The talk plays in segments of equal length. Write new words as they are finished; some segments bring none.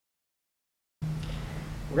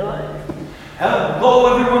Really?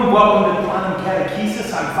 Hello everyone, welcome to Quantum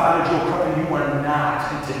Catechesis. I'm Father Joe Krupp and you are not.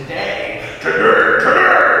 And today,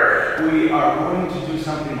 we are going to do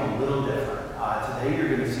something a little different. Today you're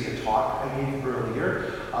going to see a talk I gave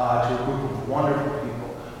earlier to a group of wonderful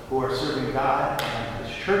people who are serving God and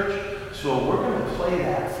His church. So we're going to play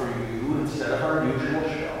that for you instead of our usual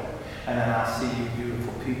show. And then I'll see you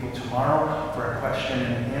beautiful people tomorrow for a question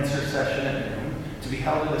and answer session at noon to be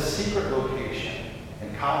held at a secret location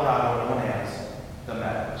in Colorado known as the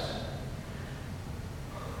Meadows.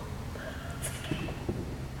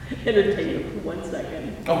 Entertain you for 1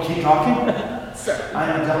 second. Oh, keep talking? Sir. I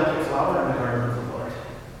am a delicate flower in the garden of the Lord.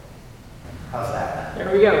 How's that?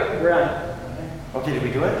 There we go. We're on. Okay, did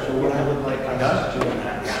we do it? So what I would like us to do in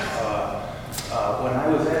that, when I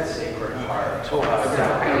was at Sacred Heart,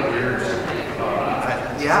 Dr. Weird,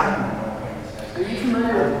 are you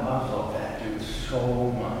familiar with love that dude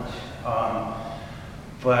so much?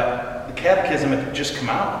 But the catechism had just come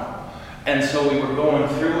out. And so we were going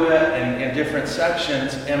through it in different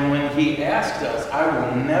sections. And when he asked us, I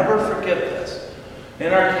will never forget this.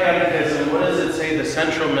 In our catechism, what does it say the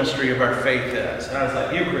central mystery of our faith is? And I was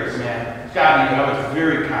like, Eucharist, man. It's got me. I was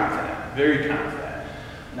very confident. Very confident.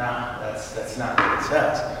 No, that's not what it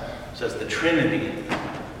says. It says the Trinity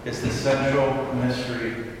is the central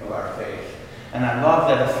mystery of our faith. And I love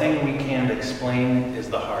that a thing we can't explain is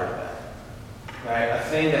the heart of it. Right? A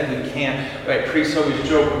thing that we can't, right? Priests always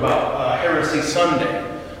joke about Heresy Sunday,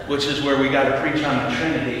 which is where we got to preach on the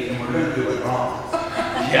Trinity and we're going to do it wrong.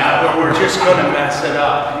 Yeah, but we're just going to mess it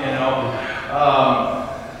up, you know.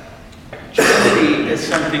 Trinity is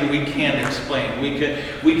something we can't explain. We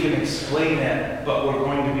can explain it, but we're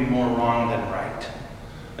going to be more wrong than right.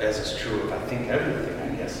 As is true of, I think, everything,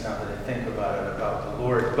 I guess, now that I think about it, about the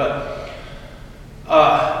Lord. But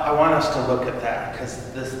I want us to look at that,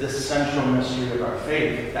 because this central mystery of our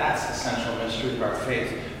faith, if that's the central mystery of our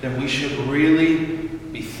faith, then we should really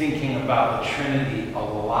be thinking about the Trinity a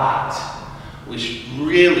lot. We should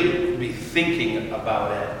really be thinking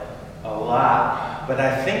about it a lot. But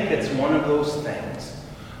I think it's one of those things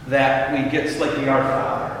that we get, like the Our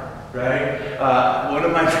Father, right? One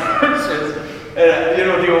of my friends says, you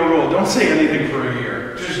know, the old rule, don't say anything for a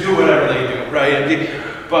year. Just do whatever they do, right?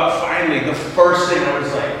 But finally, the first thing I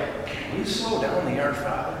was like, can we slow down the Our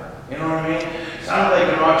Father? You know what I mean? It sounded like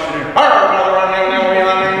an auctioneer.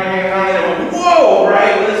 Whoa,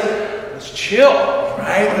 right? Let's chill,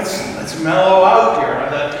 right? Let's mellow out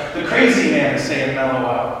here. The crazy man is saying mellow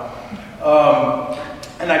out.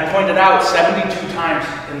 And I pointed out 72 times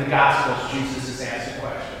in the Gospels, Jesus has asked a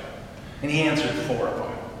question. And he answered 4 of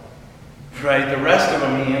them. Right? The rest of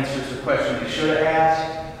them, he answers the question he should have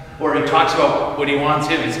asked. Or he talks about what he wants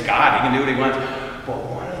him. He's God. He can do what he wants. But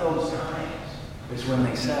one of those times is when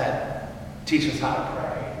they said, teach us how to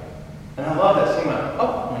pray. And I love that statement.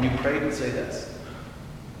 Oh, when you pray, you say this.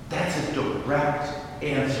 That's a direct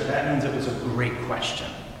answer. That means it was a great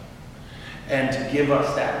question. And to give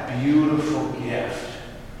us that beautiful gift,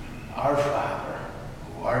 our Father,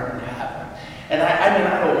 who art in heaven. And I mean,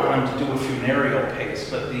 I don't want him to do a funereal pace,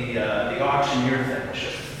 but the auctioneer thing was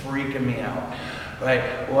just freaking me out.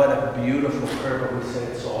 Right? What a beautiful prayer, but we say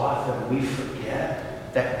it so often, we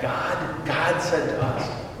forget that God said to us,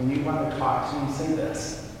 when you want to talk to me, say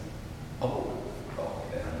this. Oh,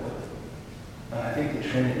 and I will. And I think the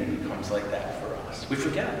Trinity becomes like that for us. We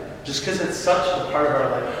forget it. Just because it's such a part of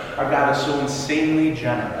our life. Our God is so insanely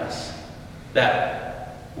generous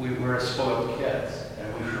that we're spoiled kids,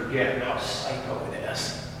 and we forget how psycho it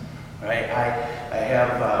is. Right? I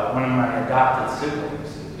have one of my adopted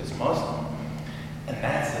siblings is Muslim. And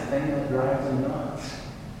that's the thing that drives him nuts.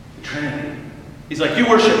 The Trinity. He's like, you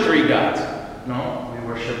worship 3 gods. No, we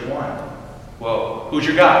worship 1. Well, who's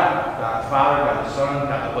your God? God the Father, God the Son,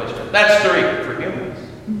 God the Holy Spirit. That's 3 for humans.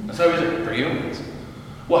 That's how we say for humans.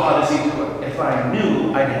 Well, how does he do it? If I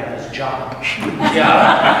knew, I'd have his job. Yeah.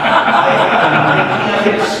 I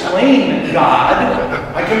can't explain God.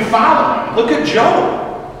 I can follow him. Look at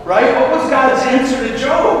Job. Right? What was God's answer to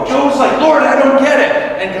Job? Job's like, Lord, I don't get it.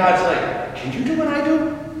 And God's like, can you do what I do?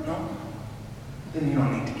 No. Then you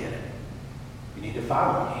don't need to get it. You need to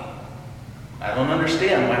follow me. I don't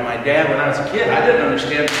understand why my dad, when I was a kid, I didn't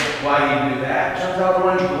understand why he do that. Turns out the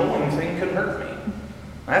orange glowing thing could hurt me.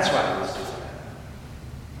 That's why he was doing it.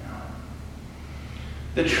 No.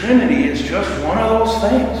 The Trinity is just one of those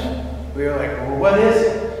things. We're like, well, what is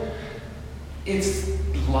it? It's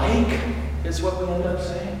like, is what we end up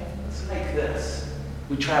saying. It's like this.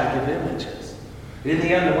 We try to give images. In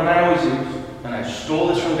the end, the one I always use, and I stole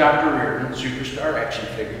this from Dr. Reardon, Superstar action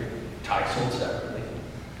figure, Ty sold separately.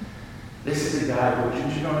 This is a guy who,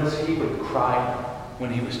 did you notice he would cry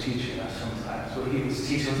when he was teaching us sometimes. What he was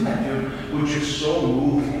teaching us, that dude would just so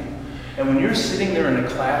move him. And when you're sitting there in the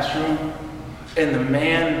classroom, and the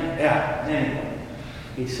man, anyway,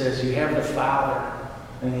 he says, you have the Father,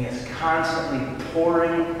 and he is constantly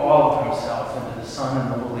pouring all of himself into the Son and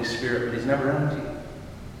the Holy Spirit, but he's never empty.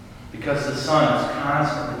 Because the Son is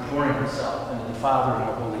constantly pouring himself into the Father and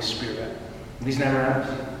the Holy Spirit. And he's never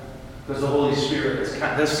empty. Because the Holy Spirit is,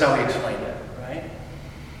 this is how he explained it, right?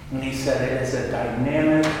 And he said it is a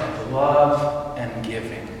dynamic of love and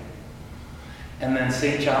giving. And then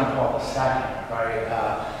St. John Paul II, right?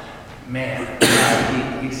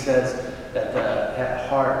 He says that at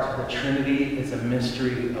heart, the Trinity is a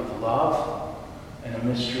mystery of love and a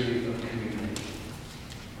mystery of community.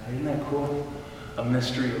 Right? Isn't that cool? A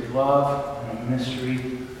mystery of love and a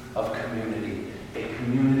mystery of community. A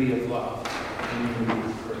community of love, a community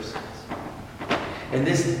of persons. And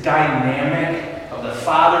this dynamic of the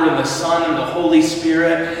Father and the Son and the Holy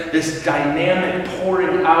Spirit, this dynamic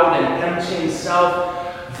pouring out and emptying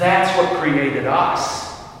self, that's what created us.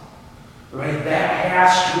 Right? That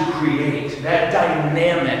has to create. That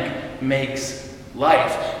dynamic makes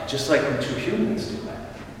life. Just like when two humans do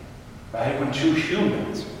that. Right? When two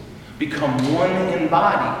humans become one in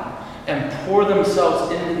body and pour themselves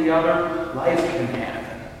into the other, life can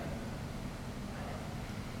happen.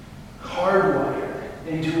 Hardwired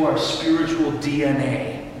into our spiritual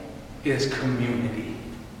DNA is community.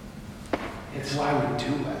 It's why we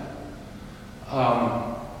do it.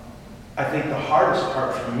 I think the hardest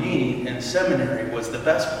part for me in seminary was the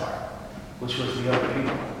best part, which was the other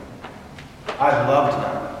people. I loved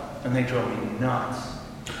them, and they drove me nuts.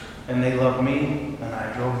 And they loved me, and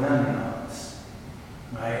I drove them nuts.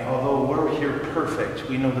 Right? Although we're here perfect,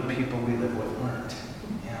 we know the people we live with weren't.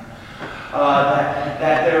 Yeah.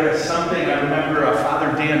 That there is something, I remember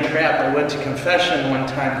Father Dan Trapp, I went to confession one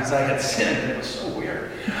time because I had sinned. It was so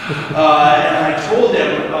weird. And I told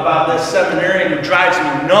him about this seminarian who drives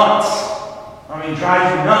me nuts. I mean,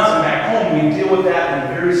 drives me nuts, and back home we deal with that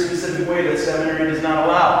in a very specific way that seminary does not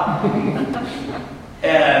allow.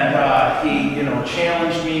 And he,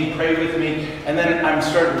 challenged me, prayed with me, and then I'm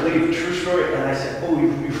starting to believe, true story, and I said, oh,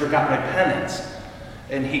 you forgot my penance.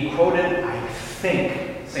 And he quoted, I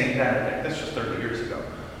think, St. Benedict, this was 30 years ago.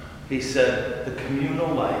 He said, the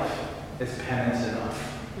communal life is penance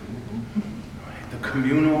enough. Right? The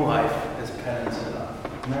communal life is penance enough.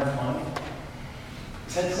 Isn't that funny?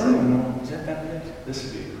 Is that something? No, is that Benedict? This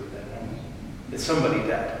would be a good one. It's somebody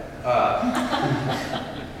dead.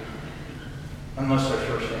 Unless their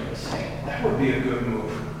first name is Saint. That would be a good move.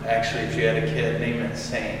 Actually, if you had a kid, name it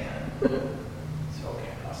Saint. It's okay,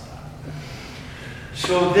 I'll stop.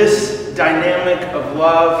 So this dynamic of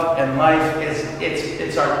love and life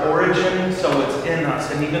it's our origin, so it's in us.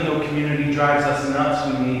 And even though community drives us nuts,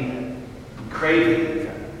 we need it. We crave it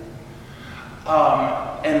even.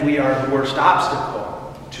 And we are the worst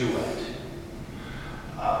obstacle to it.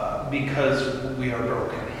 Because we are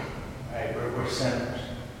broken. Right? We're sinners.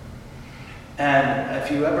 And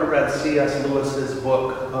if you ever read C.S. Lewis's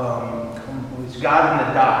book, God in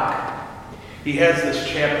the Dock, he has this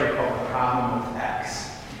chapter called The Problem with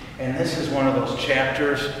X. And this is one of those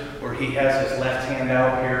chapters where he has his left hand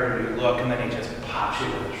out here, and you look, and then he just pops you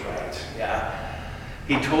with his right. Yeah.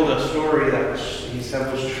 He told a story that he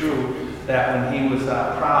said was true, that when he was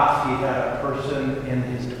a prof, he had a person in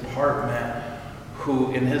his department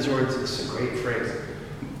who, in his words, this is a great phrase,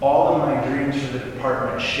 all of my dreams for the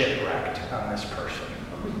department shipwrecked on this person,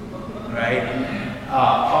 right?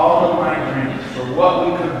 All of my dreams for what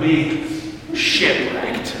we could be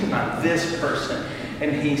shipwrecked on this person.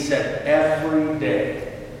 And he said, every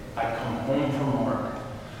day I come home from work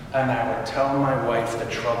and I would tell my wife the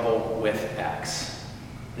trouble with X.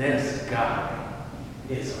 This guy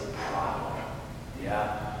is a problem.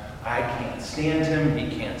 Yeah, I can't stand him, he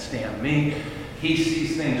can't stand me. He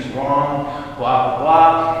sees things wrong, blah, blah,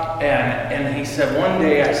 blah. And he said, one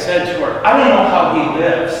day I said to her, I don't know how he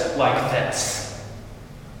lives like this.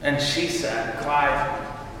 And she said, Clive,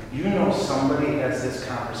 you know somebody has this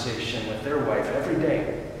conversation with their wife every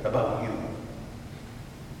day about you.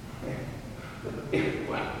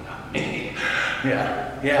 Well, not me.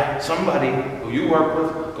 Yeah, somebody who you work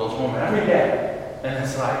with goes home every day. And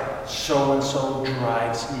it's like, so-and-so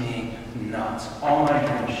drives me nuts. All my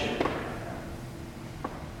dreams shit.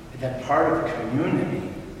 That part of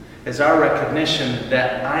community is our recognition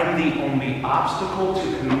that I'm the only obstacle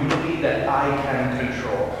to community that I can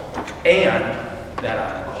control and that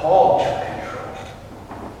I'm called to control.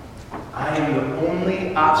 I am the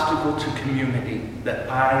only obstacle to community that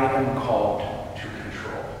I am called to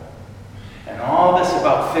control. And all this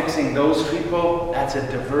about fixing those people, that's a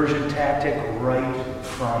diversion tactic right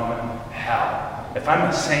from hell. If I'm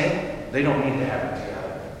a saint, they don't need to have it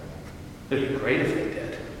together. It'd be great if they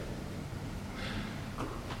did.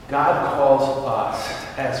 God calls us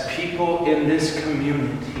as people in this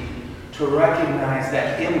community to recognize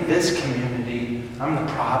that in this community, I'm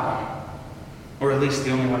the problem. Or at least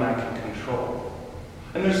the only one I can control.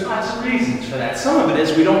 And there's lots of reasons for that. Some of it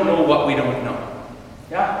is we don't know what we don't know.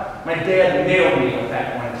 Yeah? My dad nailed me with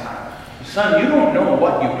that one time. Son, you don't know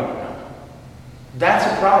what you don't know. That's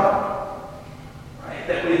a problem. Right?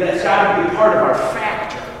 That's got to be part of our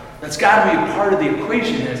factor. That's got to be part of the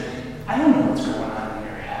equation is, I don't know what's going on in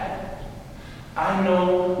your head. I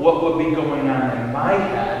know what would be going on in my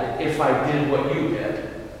head if I did what you did.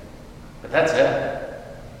 But that's it.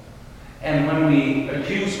 And when we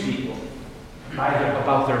accuse people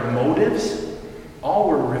about their motives, all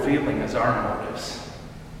we're revealing is our motives.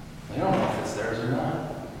 We don't know if it's theirs or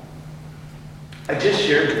not. I just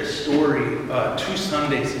shared this story 2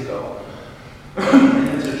 Sundays ago.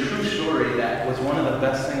 It's a true story that was one of the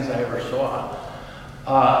best things I ever saw.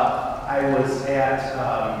 I was at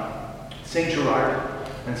St. Gerard,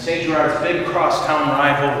 and St. Gerard's big crosstown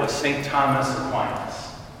rival was St. Thomas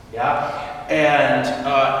Aquinas. Yeah? And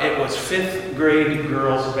it was 5th grade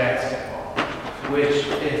girls basketball, which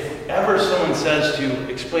if ever someone says to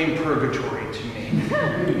explain purgatory to me,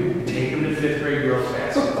 take them to 5th grade girls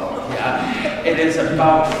basketball. Yeah? It is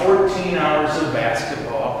about 14 hours of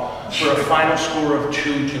basketball for a final score of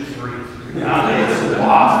 2-3. Yeah? It's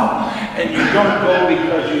awful. And you don't go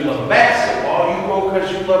because you love basketball, you go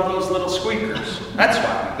because you love those little squeakers. That's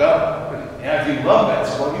why you go. Yeah, if you love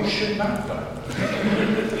basketball, you should not go.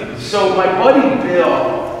 So my buddy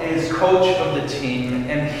Bill is coach of the team,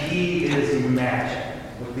 and he is magic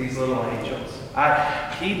with these little angels.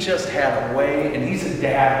 He just had a way, and he's a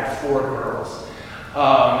dad of 4 girls.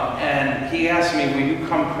 And he asked me, will you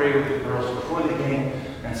come pray with the girls before the game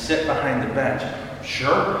and sit behind the bench?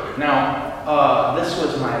 Sure. Now, this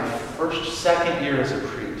was my second year as a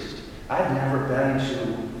priest. I'd never been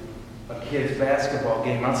to a kid's basketball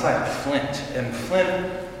game outside of Flint, and Flint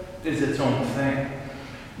is its own thing.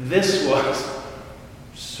 This was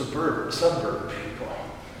suburb people.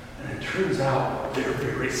 And it turns out they're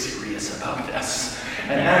very serious about this.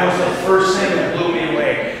 And that was the first thing that blew me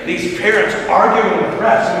away. These parents arguing with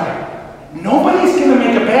refs. I'm like, nobody's going to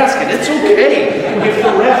make a basket. It's okay if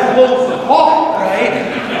the ref blows the call, right?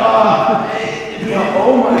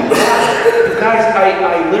 Oh my God. Guys, I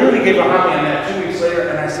literally gave a homily on that 2 weeks later,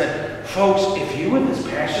 and I said, folks, if you were this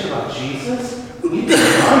passionate about Jesus, we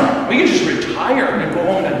can just retire and go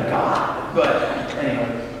home to God. But anyway,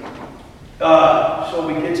 so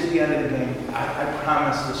we get to the end of the game. I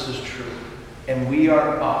promise this is true. And we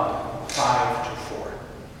are up 5-4.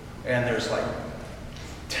 And there's like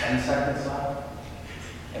 10 seconds left.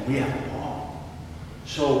 And we have the ball.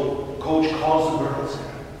 So coach calls the girls in,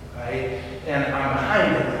 right? And I'm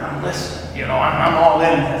behind him and I'm listening. You know, I'm all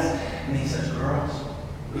in this. And he says, girls,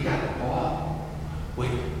 we got the ball. We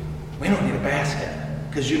don't need a basket.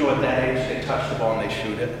 Because you know at that age, they touch the ball and they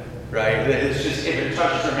shoot it, right? It's just, if it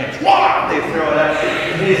touches their hands, they throw it out.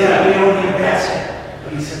 And he said, we don't need a basket.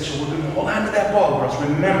 But he said, so we're going to hold on to that ball, girls.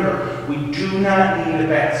 Remember, we do not need a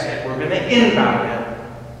basket. We're going to inbound it.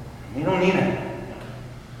 We don't need it.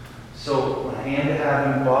 So when I handed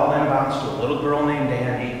out the ball inbounds to a little girl named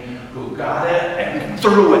Annie, who got it and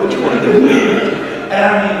threw it toward the field. And I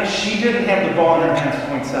mean, she didn't have the ball in her hands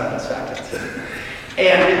 0.7 seconds.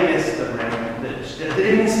 And it missed the rim.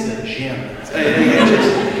 It missed the gym.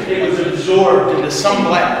 It was absorbed into some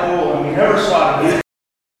black hole, and we never saw it again.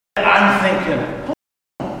 I'm thinking,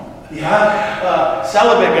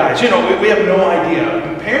 celibate guys, you know, we have no idea.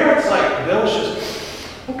 And parents like Bill's just,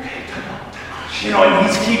 okay, time out. You know, and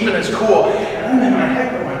he's keeping his cool. And I'm in my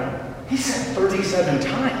head going, he said 37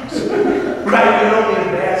 times. Right, we don't need a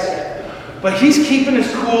basket. But he's keeping his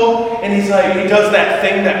cool, and he's like, he does that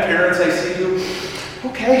thing that parents I see do.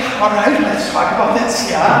 Okay, all right, let's talk about this,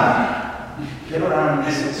 yeah? Get around and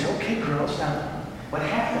he says, okay, girls, now, what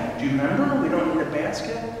happened? Do you remember we don't need a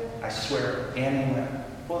basket? I swear, Annie went,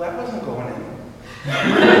 well, that wasn't going in.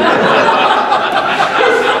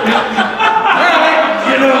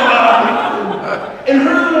 You know, in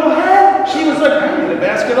her little head, she was like, I don't need a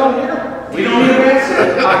basket on here. We don't need a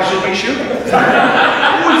basket. I should be shooting. If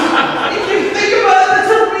you think about it, that's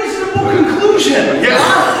a reasonable conclusion. Yeah.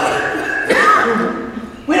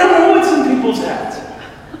 We don't know what's in people's heads.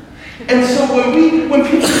 And so when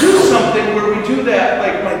people do something where we do that,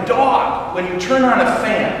 like my dog, when you turn on a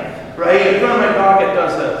fan, right? In front of my dog, it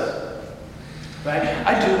does this. Right?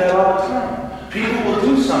 I do that all the time. People will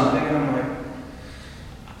do something, and I'm like,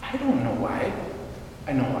 I don't know why.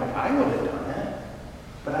 I know why I would have done it,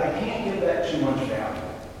 but I can't give that too much value,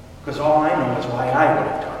 because all I know is why I would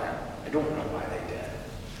have done it. I don't know why they did.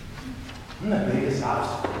 I'm the biggest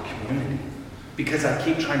obstacle to community, because I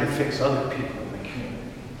keep trying to fix other people in the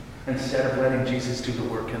community, instead of letting Jesus do the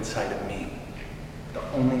work inside of me. The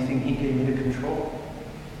only thing he gave me to control.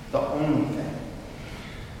 The only thing.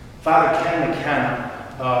 Father Ken McKenna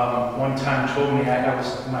one time told me, I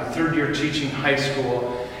was my third year teaching high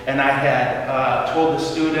school, and I had told the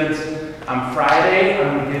students, on Friday,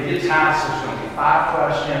 I'm going to give you a task. There's going to be 5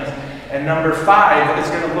 questions, and number 5 is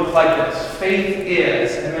going to look like this. Faith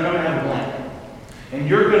is, and then I'm going to have a blank. And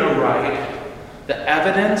you're going to write the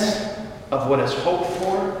evidence of what is hoped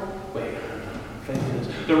for. Wait, faith is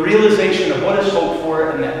the realization of what is hoped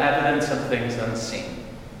for and the evidence of things unseen.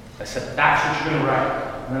 I said, that's what you're going to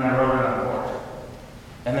write. And then I wrote it on the board.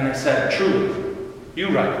 And then I said, truly, you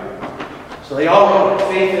write it. So they all wrote it.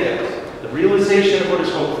 Faith is the realization of what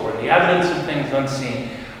is hoped for, the evidence of things unseen.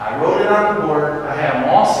 I wrote it on the board. I had them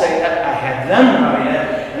all say it. I had them write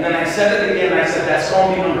it. And then I said it again. I said, that's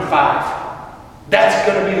going to be number 5. That's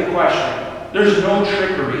going to be the question. There's no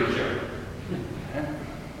trickery here. Okay?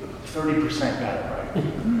 30% got it right.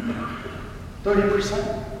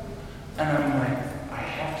 30%. And I'm like, I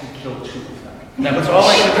have to kill 2 of them. And that was all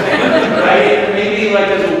I could think, right? Maybe like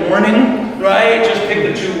as a warning, right? Just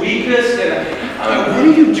pick the 2 weakest. And I'm like, what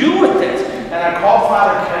do you do with this? And I called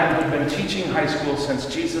Father Ken, who'd been teaching high school since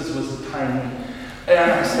Jesus was tiny.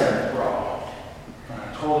 And I said, bro, and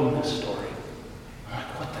I told him this story. I'm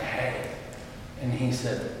like, what the heck? And he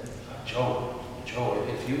said, Joe,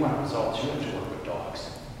 if you want results, you have to work with dogs.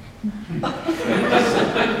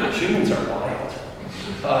 Humans are wild.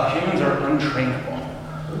 Humans are untrainable.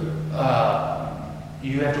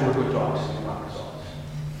 You have to work with dogs if you want results.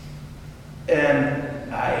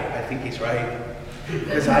 And I think he's right.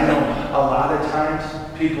 Because I know a lot of times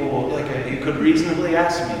people will, you could reasonably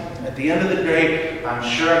ask me, at the end of the day, I'm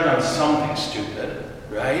sure I've done something stupid,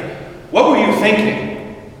 right? What were you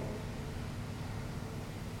thinking?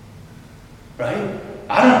 Right?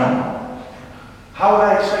 I don't know. How would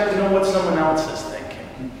I expect to know what someone else is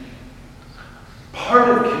thinking? Part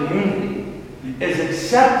of community is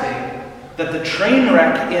accepting that the train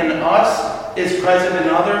wreck in us is present in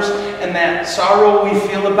others, and that sorrow we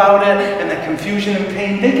feel about it, and that confusion and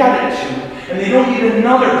pain, they got it too. And they don't need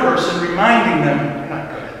another person reminding them, you're not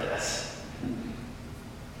good at this.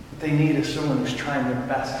 What they need is someone who's trying their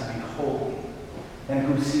best to be holy, and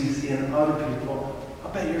who sees in other people,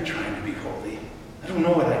 I'll bet you're trying to be holy. I don't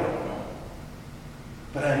know what I don't know.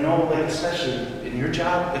 But I know, especially in your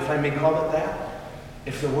job, if I may call it that,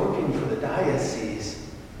 if they're working for the diocese,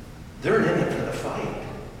 they're in it for the fight.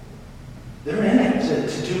 They're in it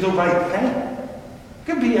to do the right thing. It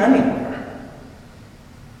could be anywhere.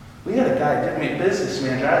 We had a guy, did me a business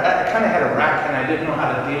manager. I kind of had a wreck and I didn't know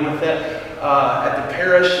how to deal with it at the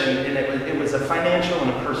parish, and it was a financial and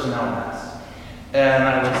a personnel mess. And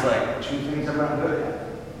I was like, 2 things I'm not good at.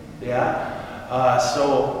 Yeah?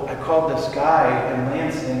 So I called this guy in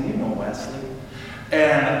Lansing, you know Wesley,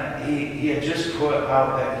 and he had just put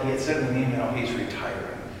out that he had sent an email, he's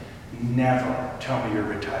retiring. Never tell me you're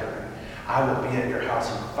retiring. I will be at your house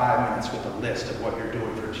in 5 minutes with a list of what you're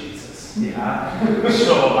doing for Jesus. Yeah.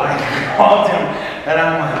 So I called him and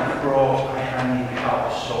I'm like, bro, I need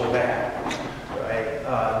help so bad.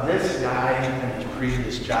 Right? This guy in his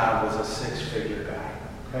previous job was a 6-figure guy.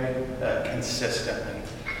 Okay? Consistently.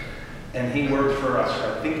 And he worked for us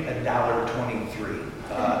for, I think, $1.23.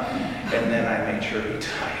 And then I made sure he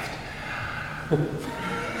tithed.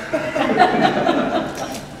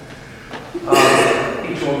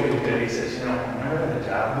 He told me that he says, I never had a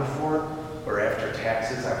job before where after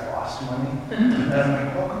taxes I've lost money. And I'm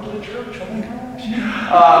like, welcome to the church, oh my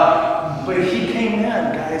gosh. But he came in,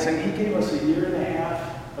 guys, and he gave us 1.5 years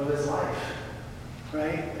of his life.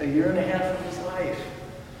 Right? 1.5 years of his life.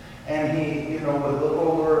 And he, would look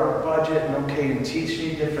over our budget and teach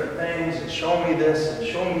me different things and show me this and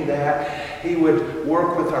show me that. He would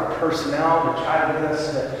work with our personnel to try to get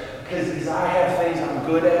us to, because I have things I'm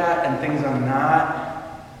good at and things I'm not.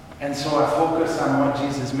 And so I focus on what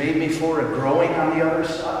Jesus made me for and growing on the other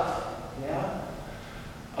stuff. Yeah?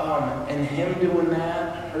 And him doing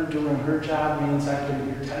that, her doing her job means I can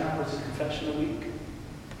hear 10 hours of confession a week.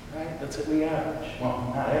 Right? That's what we average.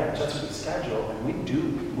 Well, not average, that's what we schedule. And we do.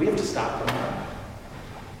 We have to stop them.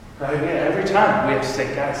 Right? Every time we have to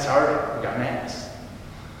say, guys, sorry, we got mass.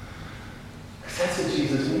 Because that's what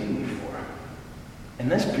Jesus made me for.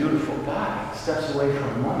 And this beautiful guy steps away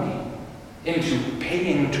from money into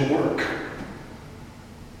paying to work.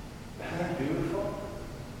 Isn't that beautiful?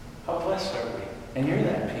 How blessed are we? And you're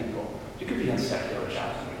that people.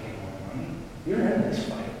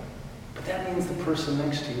 means the person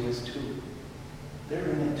next to you is too. They're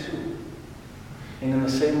in it too. And in the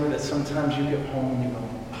same way that sometimes you get home and you go,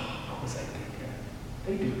 oh, what was I thinking?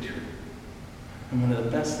 They do too. And one of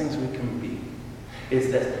the best things we can be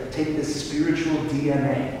is that take this spiritual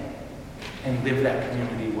DNA and live that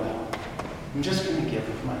community well. I'm just going to give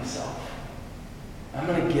of myself. I'm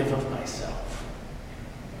going to give of myself.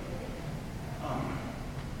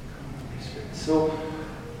 So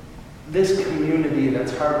this community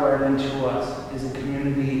that's hardwired into us is a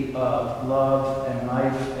community of love and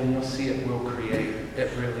life, and you'll see it will create.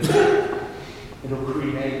 It really will. It'll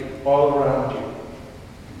create all around you.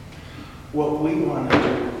 What we want to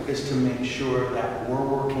do is to make sure that we're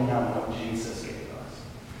working on what Jesus gave us.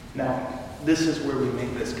 Now, this is where we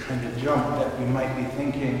make this kind of jump that you might be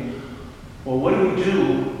thinking, well, what do we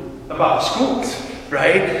do about schools,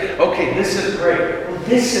 right? Okay, this is great. Well,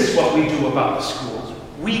 this is what we do about the schools.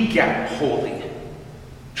 We get holy.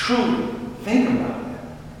 Truly, think about it.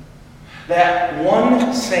 That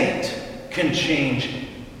one saint can change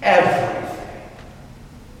everything.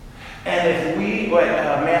 And if we,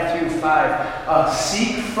 Matthew 5,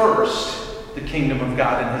 seek first the kingdom of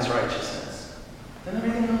God and his righteousness, then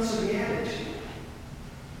everything else will be added to you.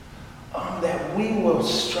 That we will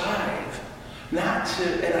strive not to,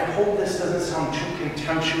 and I hope this doesn't sound too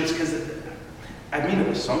contemptuous, because I mean it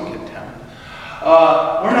with some contempt.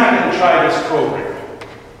 We're not going to try this program,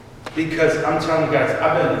 because I'm telling you guys,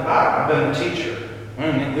 I've been a teacher. We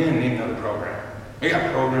didn't need another program. We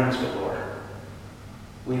got programs galore.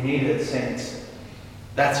 We needed saints.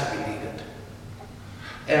 That's what we needed.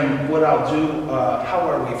 And what I'll do, how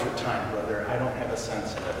are we for time, brother? I don't have a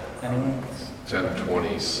sense of it. Anyone?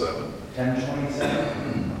 10:27.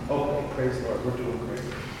 10:27? Okay, praise the Lord. We're doing great.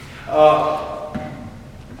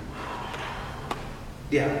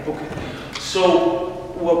 Yeah, okay. So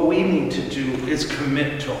what we need to do is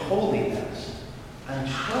commit to holiness and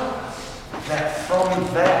trust that from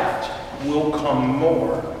that will come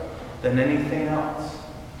more than anything else.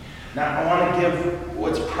 Now, I want to give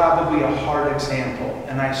what's probably a hard example,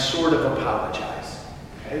 and I sort of apologize.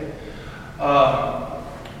 Okay?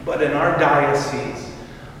 But in our diocese,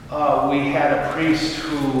 we had a priest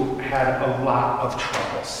who had a lot of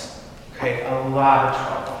troubles. Okay, a lot of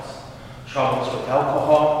troubles. Troubles with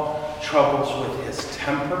alcohol, troubles with his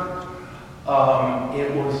temper.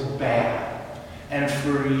 It was bad. And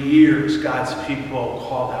for years, God's people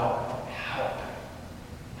called out, help.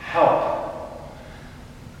 Help.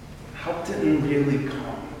 Help didn't really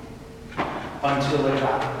come until it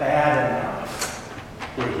got bad enough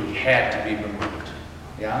where he had to be removed.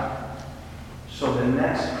 Yeah? So the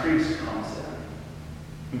next priest comes in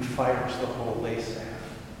and fires the whole lay staff.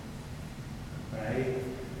 Right?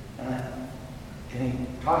 And he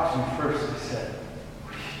talked to me first. He said,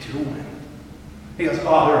 what are you doing? He goes,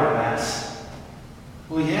 oh, they're a mess.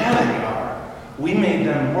 Well, yeah, they are. We made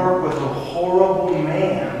them work with a horrible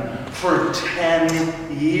man for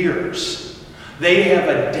 10 years. They have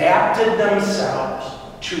adapted themselves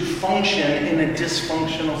to function in a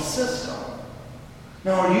dysfunctional system.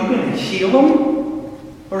 Now, are you going to heal them?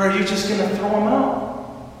 Or are you just going to throw them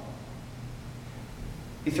out?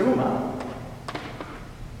 He threw them out.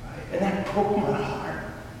 Right? And that broke my heart.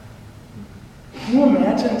 Can you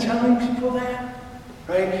imagine telling people that?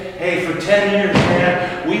 Right? Hey, for 10 years,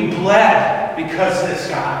 man, we bled because of this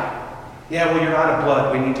guy. Yeah, well, you're out of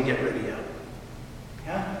blood. We need to get rid of you.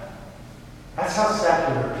 Yeah? That's how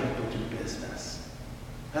secular people do business.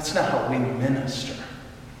 That's not how we minister.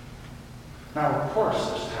 Now, of course,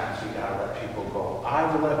 there's times we gotta let people go.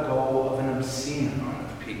 I've let go of an obscene amount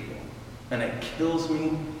of people, and it kills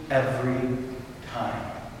me every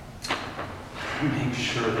time. Make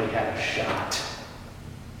sure they had a shot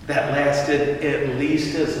that lasted at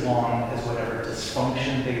least as long as whatever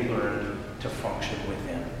dysfunction they learned to function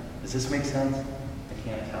within. Does this make sense? I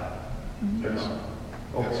can't tell. Yes.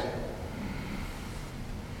 Okay. Yes.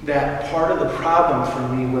 That part of the problem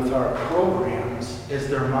for me with our programs is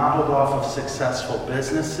they're modeled off of successful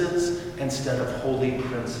businesses instead of holy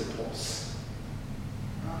principles.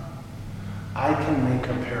 I can make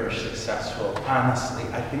a parish successful. Honestly,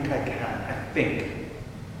 I think I can. I think.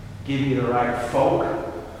 Give me the right folk,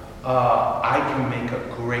 I can make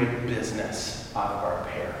a great business out of our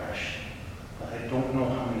parish. But I don't know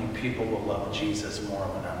how many people will love Jesus more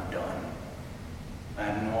when I'm done. I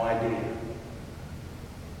have no idea.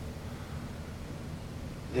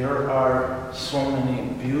 There are so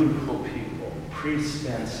many beautiful people, priests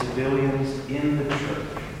and civilians in the church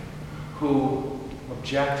who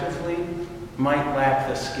objectively might lack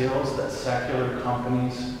the skills that secular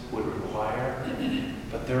companies would require,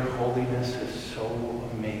 but their holiness is so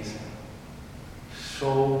amazing.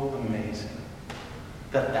 So amazing.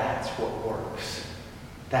 that's what works.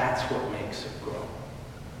 That's what makes it grow.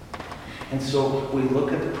 And so we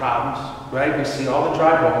look at the problems, right? We see all the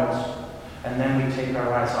dry bones, and then we take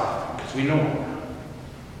our eyes off them because we know them.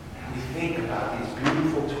 And we think about these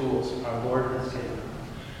beautiful tools our Lord has given,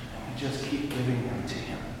 and we just keep giving them to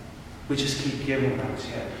Him. We just keep giving them to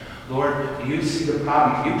Him. Lord, you see the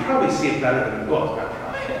problem. You probably see it better than me. Well, not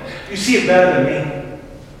probably. You see it better than me.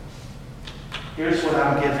 Here's what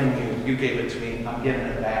I'm giving you. You gave it to me. I'm giving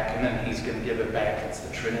it back. And then He's going to give it back. It's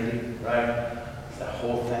the Trinity, right? It's that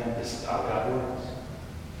whole thing. This is how God works.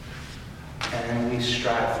 And then we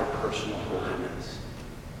strive for personal holiness.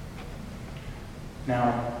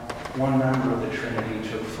 Now, one member of the Trinity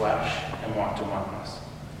took flesh and walked among us.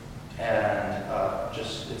 And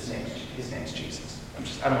his name's Jesus.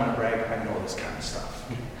 I don't want to brag. I know this kind of stuff.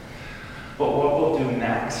 But what we'll do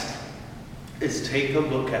next is take a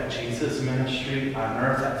look at Jesus' ministry on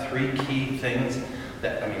earth at three key things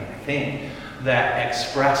that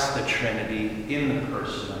express the Trinity in the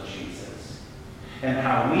person of Jesus. And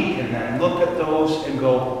how we can then look at those and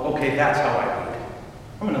go, okay, that's how I lead.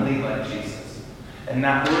 I'm going to lead like Jesus. And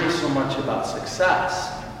not worry so much about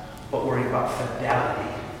success, but worry about fidelity.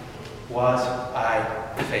 Was I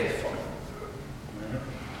faithful?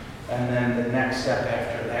 And then the next step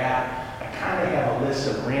after that, I kind of have a list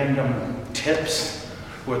of random tips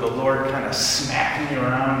where the Lord kind of smacked me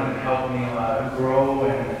around and helped me grow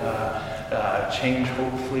and change,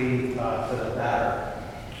 hopefully, for the better.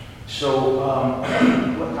 So,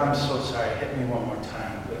 I'm so sorry. Hit me one more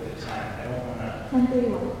time with the time. I don't want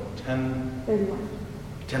to... 10:31.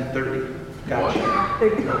 10:30? Gotcha.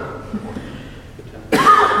 31.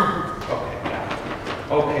 Okay, got it.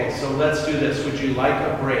 Okay, so let's do this. Would you like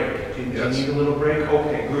a break? Do you Yes. need a little break?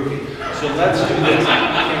 Okay, groovy. So let's do this.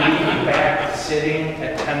 Can we be back sitting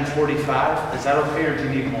at 10:45? Is that okay, or do you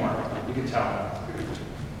need more? You can tell me.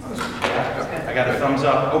 Yeah? I got a thumbs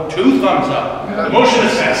up. Oh, 2 thumbs up. The motion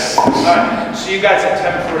is passed. All right, see you guys at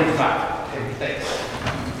 10:45. Okay, thanks.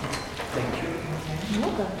 Thank you. You're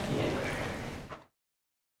welcome.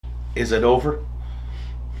 Is it over?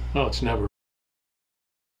 No, it's never.